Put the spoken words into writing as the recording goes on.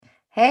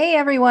Hey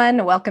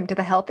everyone, welcome to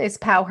the Health is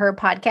Power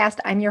podcast.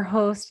 I'm your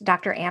host,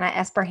 Dr. Anna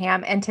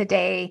Esperham, and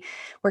today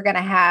we're going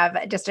to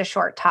have just a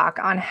short talk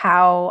on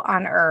how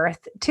on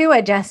earth to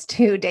adjust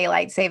to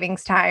daylight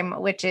savings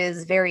time, which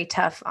is very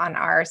tough on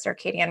our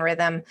circadian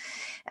rhythm.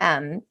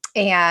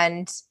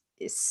 And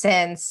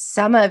since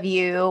some of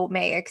you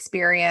may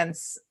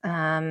experience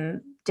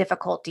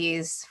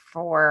difficulties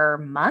for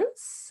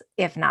months,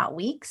 if not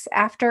weeks,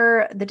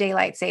 after the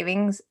daylight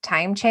savings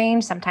time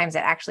change, sometimes it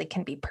actually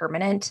can be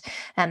permanent.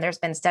 And there's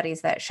been studies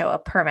that show a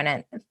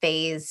permanent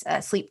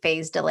sleep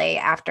phase delay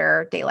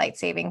after daylight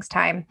savings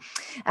time.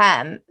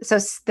 The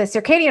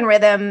circadian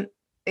rhythm,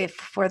 if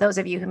for those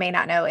of you who may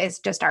not know, is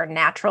just our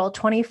natural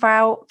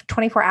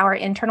 24-hour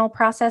internal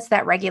process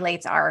that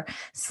regulates our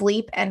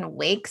sleep and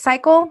wake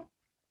cycle.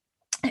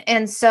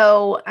 And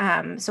so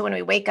when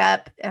we wake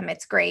up,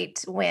 it's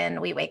great when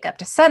we wake up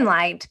to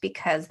sunlight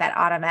because that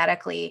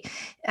automatically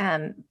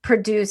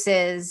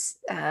produces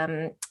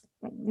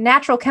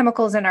natural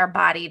chemicals in our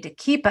body to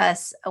keep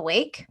us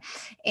awake.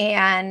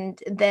 And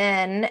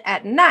then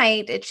at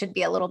night, it should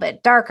be a little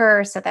bit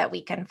darker so that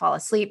we can fall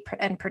asleep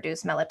and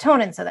produce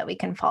melatonin so that we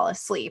can fall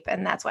asleep.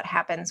 And that's what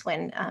happens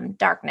when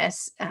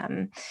darkness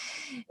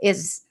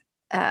is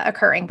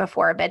occurring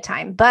before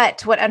bedtime.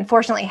 But what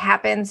unfortunately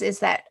happens is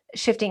that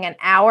shifting an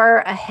hour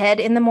ahead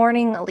in the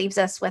morning leaves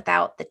us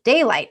without the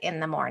daylight in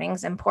the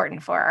mornings,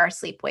 important for our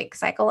sleep-wake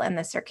cycle and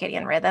the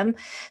circadian rhythm.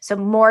 So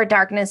more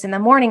darkness in the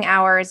morning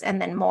hours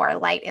and then more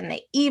light in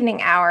the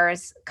evening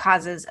hours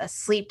causes a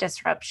sleep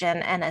disruption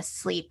and a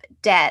sleep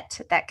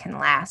debt that can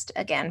last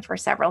again for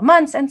several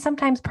months and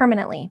sometimes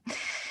permanently.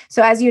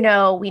 So as you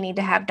know, we need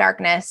to have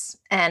darkness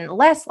and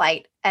less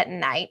light at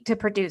night to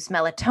produce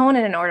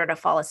melatonin in order to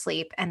fall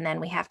asleep. And then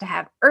we have to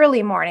have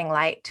early morning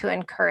light to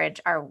encourage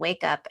our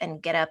wake up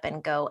and get up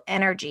and go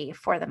energy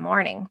for the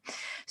morning.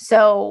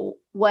 So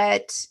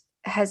what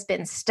has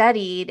been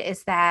studied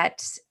is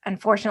that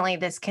unfortunately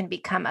this can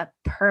become a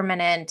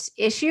permanent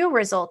issue,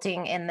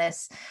 resulting in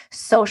this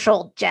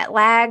social jet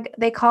lag,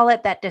 they call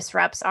it, that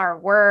disrupts our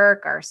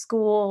work, our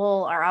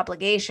school, our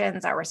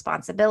obligations, our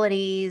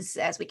responsibilities,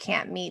 as we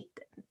can't meet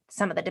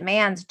some of the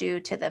demands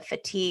due to the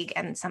fatigue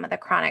and some of the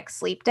chronic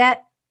sleep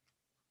debt.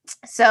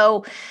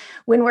 So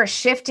when we're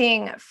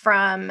shifting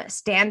from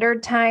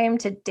standard time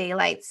to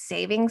daylight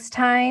savings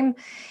time,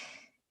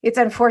 it's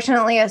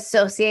unfortunately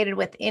associated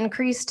with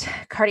increased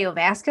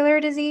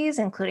cardiovascular disease,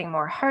 including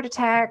more heart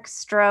attacks,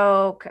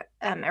 stroke,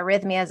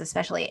 arrhythmias,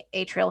 especially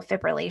atrial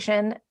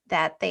fibrillation,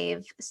 that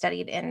they've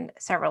studied in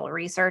several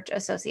research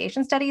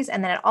association studies.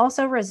 And then it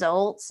also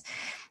results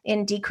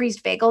in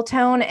decreased vagal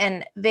tone.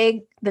 And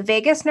the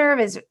vagus nerve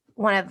is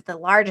one of the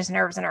largest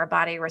nerves in our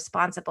body,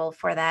 responsible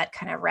for that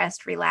kind of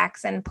rest,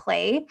 relax, and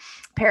play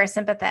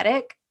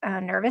parasympathetic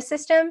nervous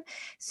system.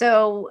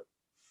 So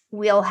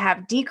we'll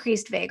have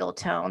decreased vagal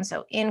tone,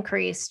 so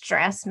increased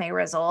stress may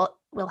result.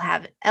 We'll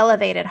have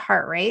elevated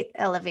heart rate,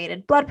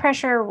 elevated blood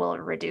pressure, will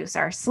reduce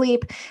our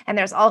sleep. And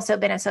there's also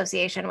been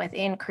association with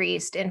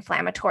increased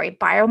inflammatory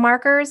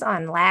biomarkers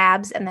on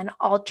labs and then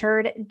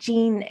altered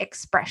gene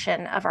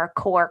expression of our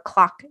core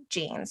clock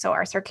genes, so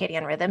our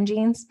circadian rhythm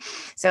genes.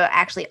 So it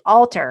actually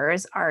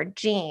alters our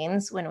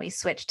genes when we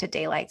switch to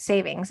daylight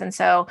savings. And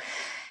so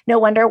no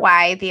wonder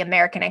why the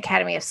American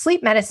Academy of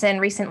Sleep Medicine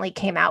recently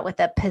came out with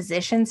a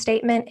position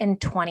statement in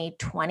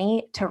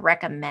 2020 to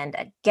recommend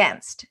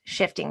against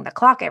shifting the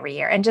clock every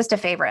year and just to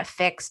favor a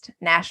fixed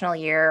national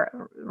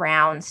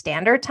year-round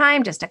standard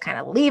time, just to kind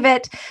of leave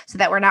it so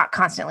that we're not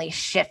constantly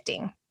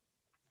shifting.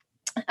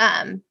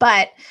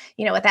 But,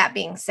 with that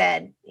being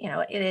said,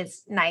 it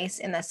is nice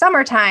in the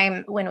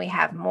summertime when we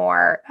have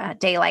more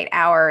daylight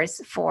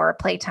hours for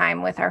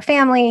playtime with our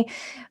family.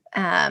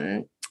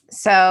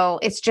 So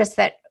it's just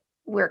that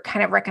we're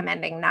kind of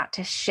recommending not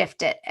to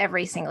shift it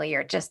every single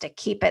year, just to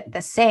keep it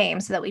the same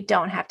so that we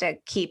don't have to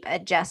keep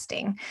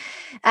adjusting.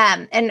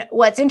 And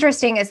what's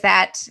interesting is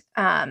that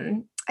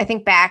I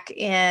think back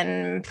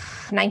in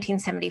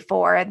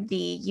 1974, the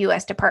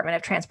U.S. Department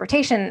of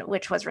Transportation,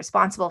 which was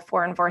responsible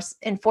for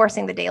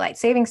enforcing the daylight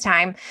savings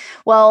time,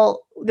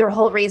 well, the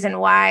whole reason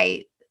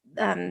why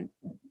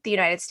the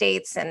United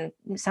States and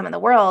some of the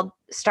world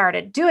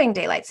started doing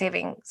daylight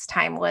savings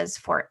time was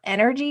for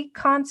energy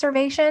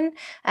conservation,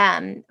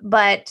 and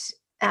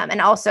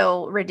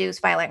also reduce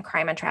violent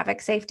crime and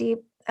traffic safety.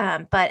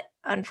 But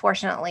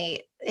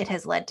unfortunately, it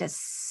has led to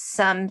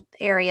some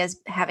areas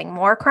having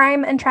more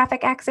crime and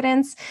traffic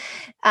accidents.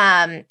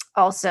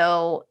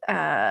 Also,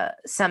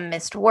 some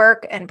missed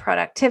work and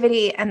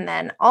productivity. And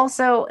then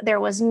also there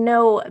was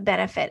no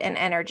benefit in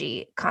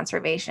energy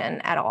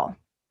conservation at all.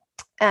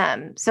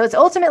 So it's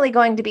ultimately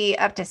going to be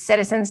up to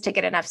citizens to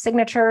get enough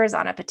signatures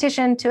on a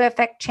petition to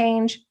effect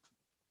change.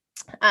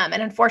 And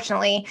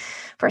unfortunately,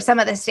 for some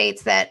of the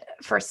states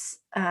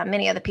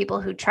many of the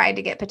people who tried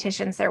to get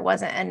petitions, there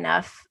wasn't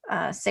enough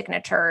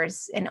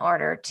signatures in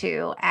order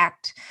to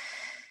act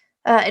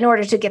in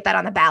order to get that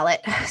on the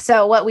ballot.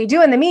 So what we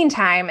do in the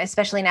meantime,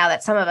 especially now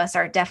that some of us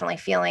are definitely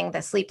feeling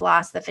the sleep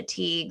loss, the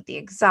fatigue, the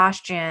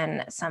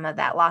exhaustion, some of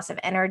that loss of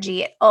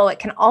energy. Oh, it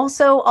can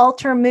also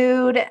alter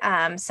mood.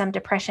 Some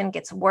depression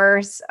gets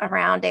worse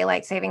around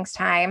daylight savings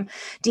time.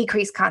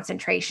 Decreased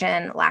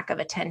concentration, lack of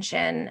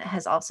attention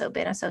has also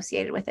been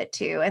associated with it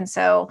too. And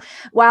so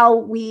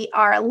while we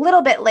are a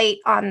little bit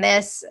late on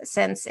this,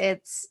 since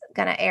it's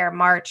going to air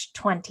March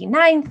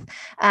 29th,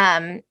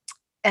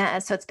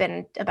 so it's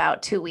been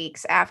about 2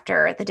 weeks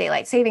after the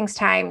daylight savings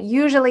time.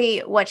 Usually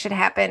what should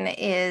happen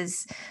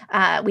is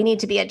we need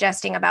to be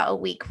adjusting about a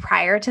week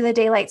prior to the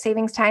daylight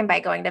savings time by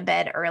going to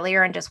bed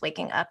earlier and just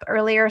waking up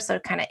earlier. So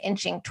kind of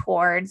inching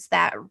towards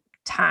that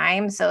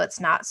time so it's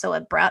not so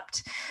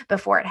abrupt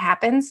before it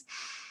happens.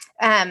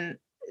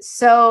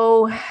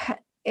 So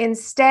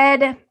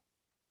instead,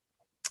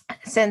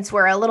 since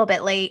we're a little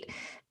bit late,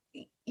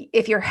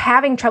 if you're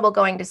having trouble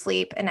going to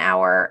sleep an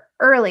hour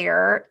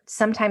earlier,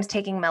 sometimes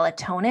taking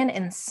melatonin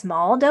in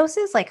small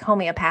doses, like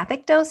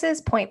homeopathic doses,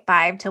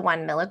 0.5 to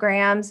 1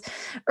 milligrams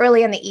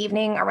early in the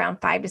evening around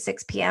 5 to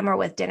 6 p.m. or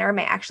with dinner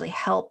may actually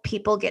help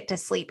people get to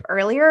sleep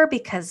earlier,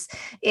 because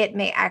it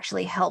may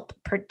actually help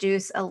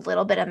produce a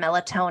little bit of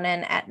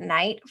melatonin at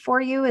night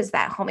for you. Is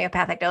that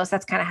homeopathic dose?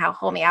 That's kind of how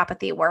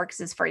homeopathy works,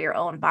 is for your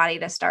own body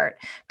to start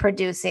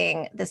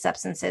producing the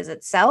substances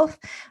itself.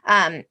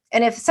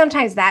 And if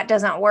sometimes that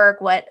doesn't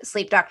work, what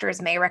sleep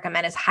doctors may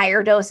recommend is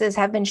higher doses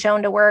have been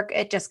shown to work.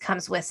 It just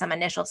comes with some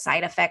initial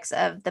side effects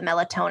of the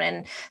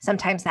melatonin,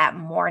 sometimes that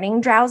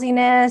morning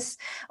drowsiness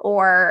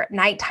or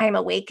nighttime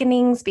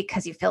awakenings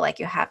because you feel like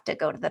you have to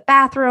go to the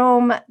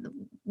bathroom.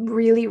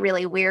 Really,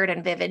 really weird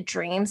and vivid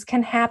dreams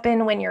can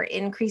happen when you're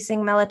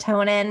increasing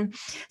melatonin.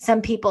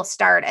 Some people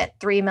start at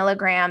 3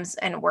 milligrams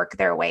and work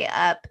their way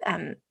up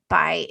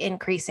by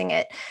increasing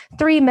it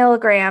 3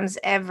 milligrams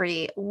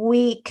every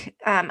week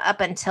up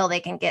until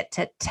they can get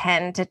to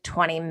 10 to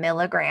 20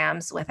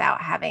 milligrams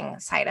without having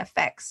side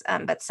effects.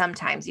 But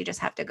sometimes you just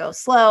have to go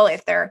slow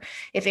if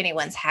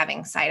anyone's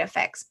having side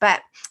effects. But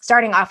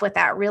starting off with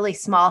that really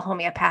small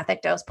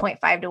homeopathic dose,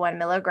 0.5 to 1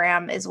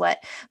 milligram, is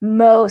what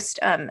most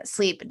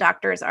sleep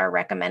doctors are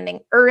recommending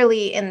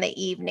early in the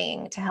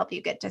evening to help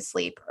you get to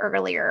sleep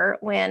earlier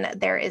when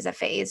there is a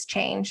phase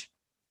change.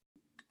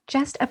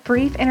 Just a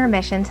brief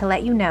intermission to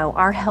let you know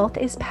our Health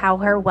is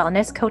Power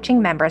Wellness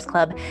Coaching Members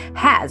Club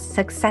has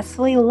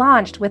successfully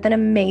launched with an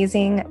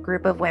amazing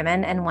group of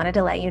women, and wanted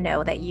to let you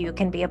know that you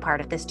can be a part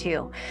of this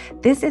too.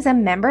 This is a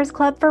members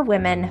club for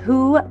women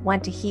who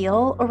want to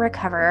heal or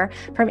recover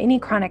from any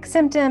chronic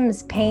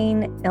symptoms,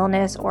 pain,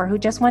 illness, or who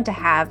just want to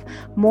have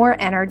more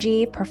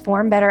energy,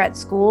 perform better at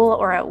school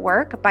or at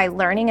work by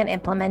learning and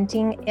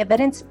implementing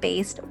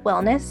evidence-based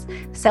wellness,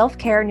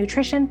 self-care,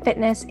 nutrition,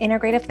 fitness,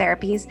 integrative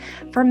therapies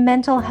for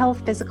mental health,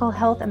 physical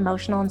health,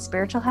 emotional, and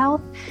spiritual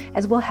health,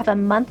 as we'll have a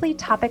monthly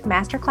topic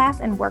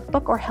masterclass and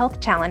workbook or health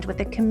challenge with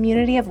a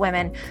community of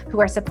women who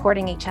are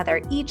supporting each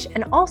other, each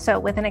and also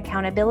with an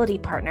accountability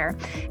partner.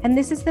 And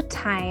this is the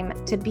time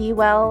to be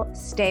well,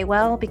 stay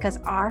well, because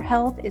our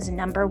health is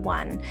number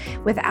one.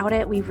 Without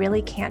it, we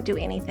really can't do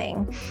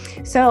anything.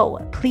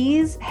 So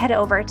please head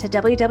over to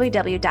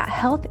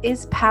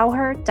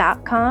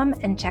www.healthispower.com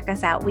and check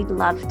us out. We'd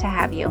love to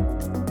have you.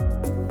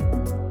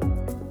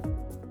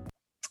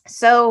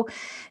 So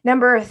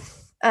number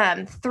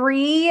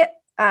 3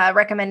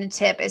 recommended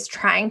tip is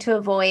trying to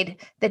avoid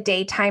the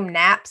daytime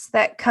naps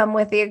that come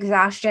with the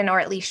exhaustion, or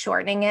at least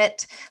shortening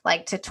it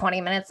like to 20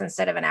 minutes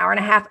instead of an hour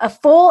and a half. A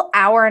full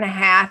hour and a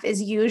half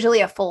is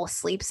usually a full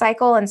sleep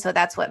cycle. And so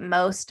that's what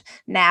most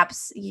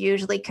naps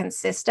usually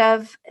consist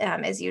of,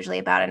 is usually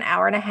about an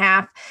hour and a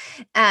half.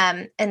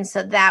 And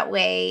so that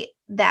way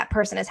that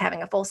person is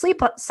having a full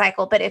sleep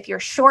cycle. But if you're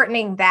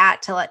shortening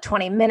that to like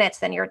 20 minutes,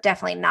 then you're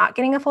definitely not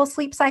getting a full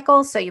sleep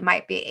cycle. So you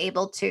might be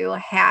able to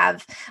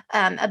have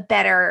a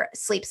better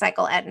sleep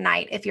cycle at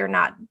night if you're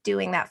not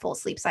doing that full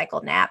sleep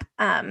cycle nap.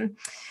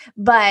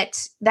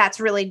 But that's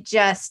really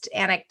just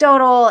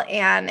anecdotal,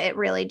 and it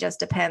really just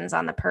depends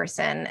on the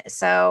person.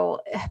 So,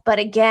 but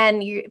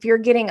again, if you're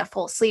getting a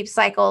full sleep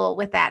cycle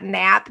with that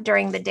nap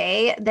during the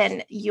day,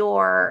 then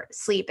your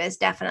sleep is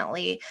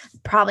definitely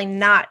probably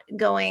not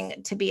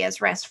going to be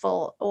as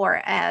restful or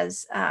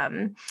as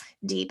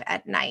deep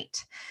at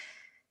night.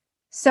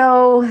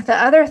 So the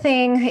other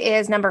thing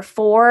is number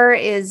 4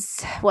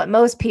 is what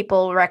most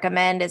people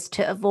recommend, is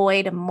to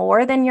avoid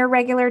more than your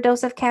regular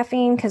dose of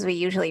caffeine, because we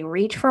usually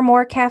reach for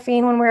more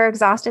caffeine when we're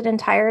exhausted and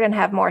tired and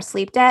have more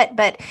sleep debt.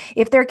 But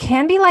if there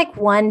can be like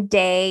one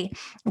day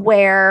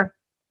where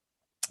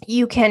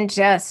you can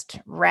just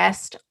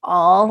rest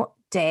all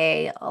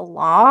day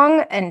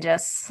long and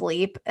just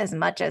sleep as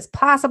much as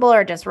possible,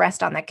 or just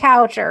rest on the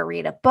couch or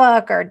read a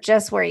book, or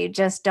just where you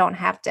just don't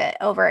have to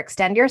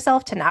overextend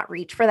yourself to not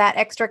reach for that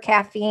extra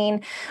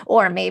caffeine,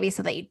 or maybe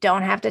so that you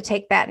don't have to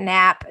take that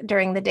nap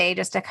during the day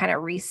just to kind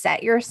of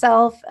reset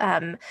yourself.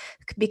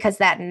 Because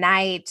that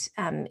night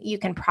you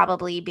can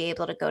probably be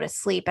able to go to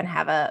sleep and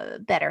have a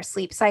better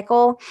sleep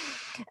cycle.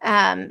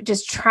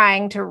 Just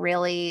trying to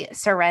really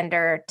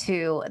surrender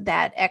to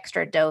that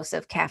extra dose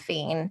of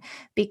caffeine,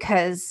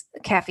 because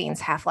caffeine's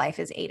half-life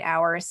is 8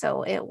 hours.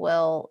 So it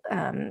will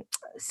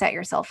set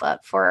yourself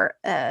up for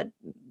a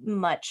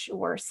much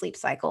worse sleep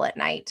cycle at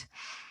night.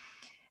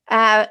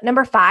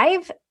 Number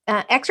 5,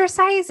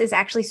 exercise is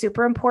actually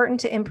super important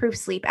to improve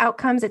sleep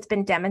outcomes. It's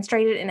been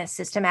demonstrated in a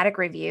systematic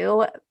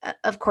review.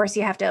 Of course,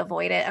 you have to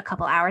avoid it a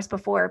couple hours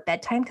before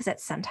bedtime because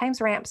it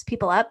sometimes ramps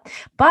people up.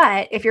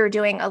 But if you're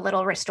doing a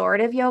little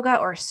restorative yoga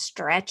or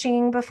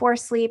stretching before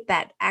sleep,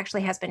 that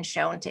actually has been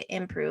shown to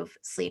improve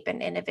sleep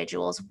in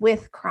individuals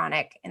with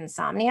chronic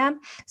insomnia,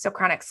 so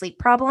chronic sleep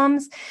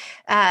problems.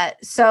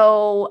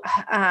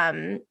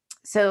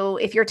 So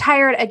if you're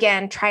tired,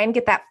 again, try and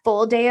get that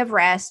full day of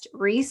rest,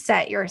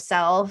 reset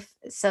yourself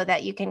so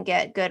that you can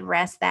get good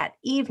rest that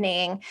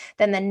evening.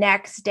 Then the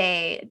next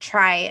day,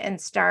 try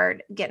and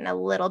start getting a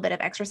little bit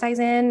of exercise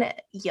in,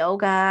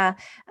 yoga,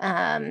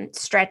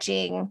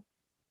 stretching.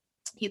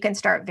 You can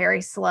start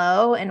very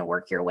slow and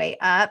work your way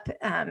up,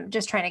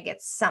 just trying to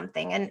get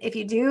something. And if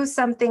you do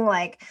something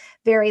like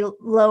very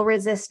low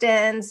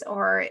resistance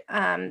or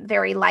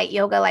very light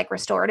yoga, like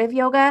restorative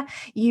yoga,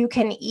 you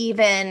can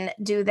even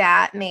do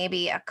that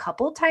maybe a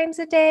couple times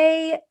a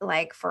day,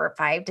 like for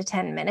 5 to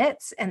 10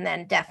 minutes, and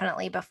then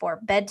definitely before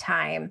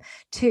bedtime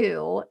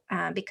too,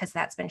 because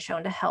that's been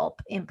shown to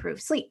help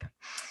improve sleep.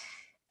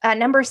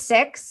 Number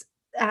 6,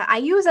 I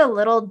use a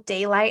little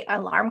daylight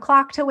alarm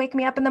clock to wake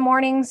me up in the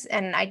mornings,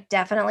 and I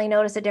definitely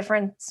notice a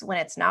difference when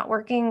it's not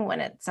working, when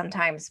it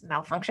sometimes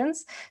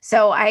malfunctions.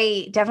 So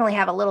I definitely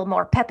have a little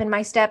more pep in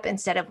my step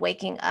instead of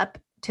waking up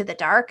to the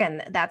dark.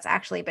 And that's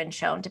actually been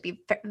shown to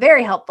be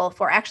very helpful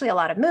for actually a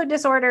lot of mood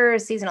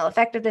disorders, seasonal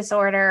affective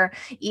disorder,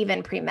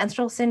 even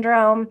premenstrual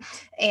syndrome.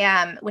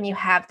 And when you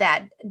have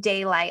that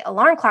daylight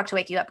alarm clock to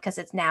wake you up, because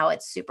it's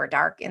super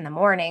dark in the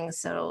morning.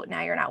 So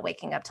now you're not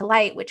waking up to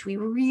light, which we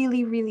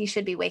really, really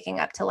should be waking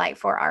up to light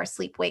for our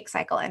sleep-wake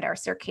cycle and our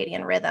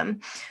circadian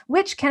rhythm,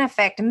 which can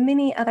affect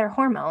many other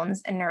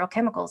hormones and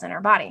neurochemicals in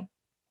our body.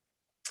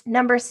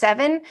 Number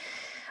 7,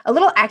 a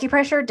little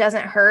acupressure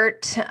doesn't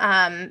hurt.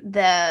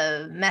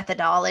 The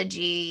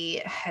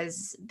methodology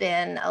has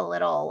been a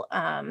little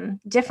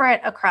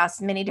different across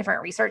many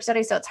different research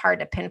studies, so it's hard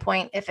to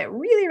pinpoint if it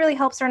really, really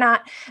helps or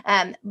not.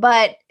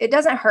 But it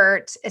doesn't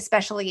hurt,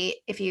 especially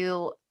if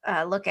you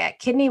look at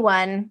Kidney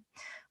 1,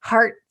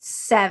 Heart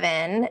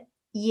 7,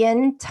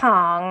 Yin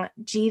Tong,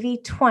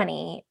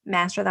 GV20,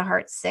 Master the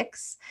Heart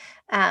 6.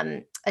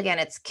 Again,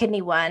 it's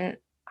Kidney 1,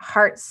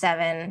 Heart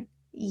 7,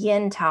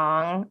 Yin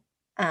Tong,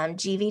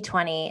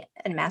 GV20,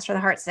 and Master the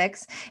Heart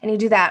 6. And you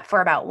do that for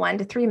about 1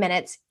 to 3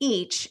 minutes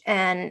each.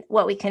 And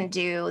what we can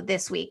do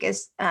this week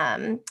is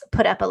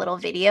put up a little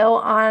video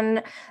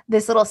on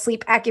this little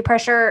sleep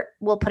acupressure.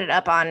 We'll put it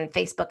up on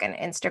Facebook and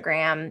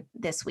Instagram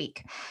this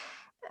week.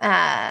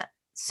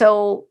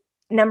 So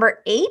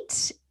number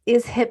 8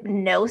 is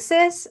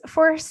hypnosis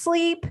for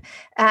sleep.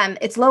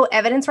 It's low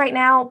evidence right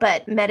now,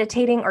 but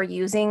meditating or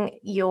using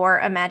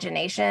your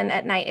imagination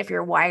at night, if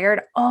you're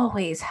wired,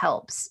 always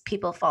helps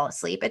people fall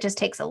asleep. It just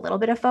takes a little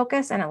bit of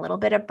focus and a little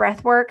bit of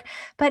breath work.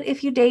 But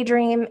if you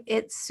daydream,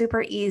 it's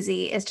super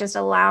easy. It's just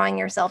allowing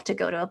yourself to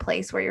go to a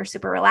place where you're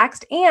super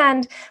relaxed.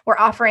 And we're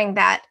offering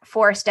that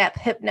 4-step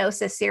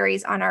hypnosis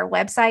series on our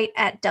website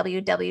at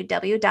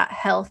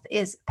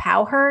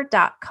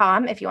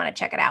www.healthispowher.com if you want to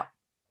check it out.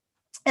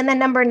 And then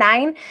number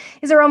 9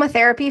 is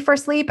aromatherapy for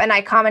sleep. And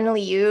I commonly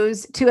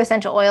use 2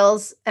 essential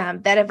oils,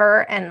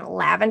 vetiver and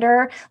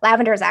lavender.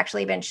 Lavender has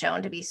actually been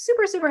shown to be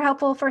super, super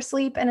helpful for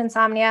sleep and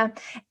insomnia.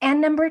 And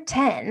number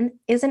 10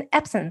 is an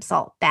Epsom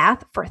salt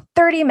bath for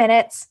 30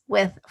 minutes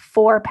with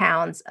 4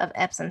 pounds of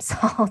Epsom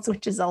salts,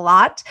 which is a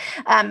lot.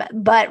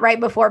 But right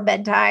before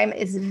bedtime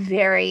is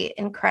very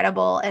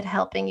incredible at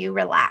helping you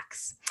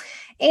relax.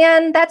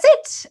 And that's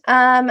it.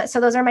 So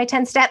those are my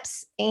 10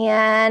 steps.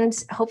 And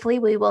hopefully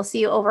we will see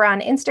you over on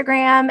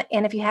Instagram.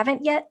 And if you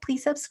haven't yet,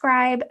 please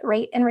subscribe,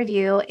 rate, and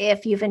review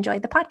if you've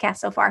enjoyed the podcast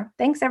so far.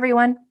 Thanks,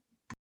 everyone.